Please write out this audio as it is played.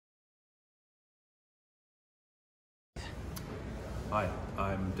Hi,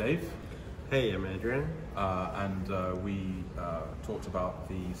 I'm Dave. Hey, I'm Adrian. We talked about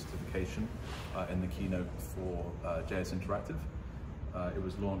the certification in the keynote for JS Interactive. It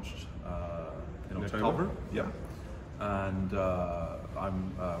was launched in October. Yeah. And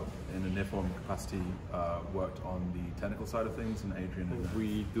I'm in a NearForm capacity, worked on the technical side of things, and Adrian.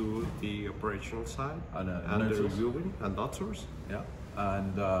 We do the operational side and the NodeSource. reviewing and NodeSource. Yeah.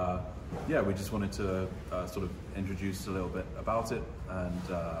 And yeah, we just wanted to sort of introduce a little bit about it and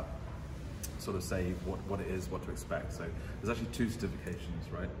sort of say what it is, what to expect. So there's actually two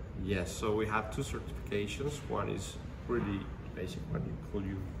certifications, right? Yes, so we have two certifications. One is really basic one. Could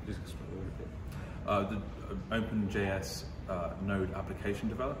you just explain a little bit? The OpenJS Node Application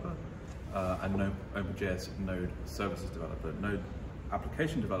Developer and OpenJS Node Services Developer. Node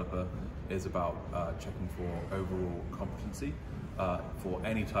Application Developer is about checking for overall competency for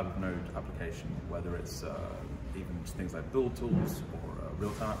any type of Node application, whether it's even things like build tools or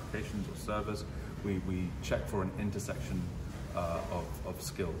real-time applications or servers. We check for an intersection of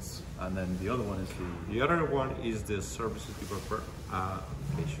skills. And then the other one is the other one is the Services Developer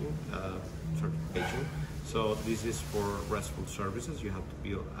application certification. So this is for RESTful services. You have to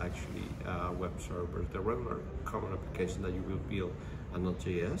build actually web servers, the regular common application that you will build on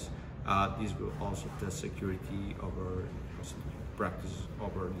Node.js. This will also test security over practice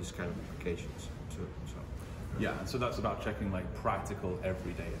over these kind of applications too. So. Yeah, and so that's about checking like practical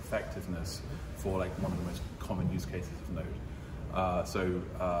everyday effectiveness for like one of the most common use cases of Node. So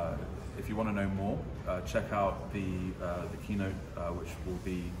if you want to know more, check out the keynote, which will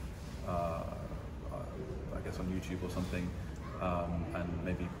be I guess on YouTube or something, and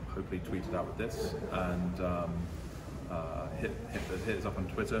maybe hopefully tweet it out with this, and hit us up on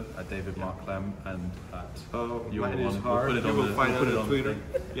Twitter at David Mark Clem and at mine is hard. We'll put it you will find it on Twitter.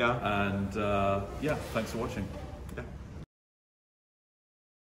 Yeah, and yeah, thanks for watching.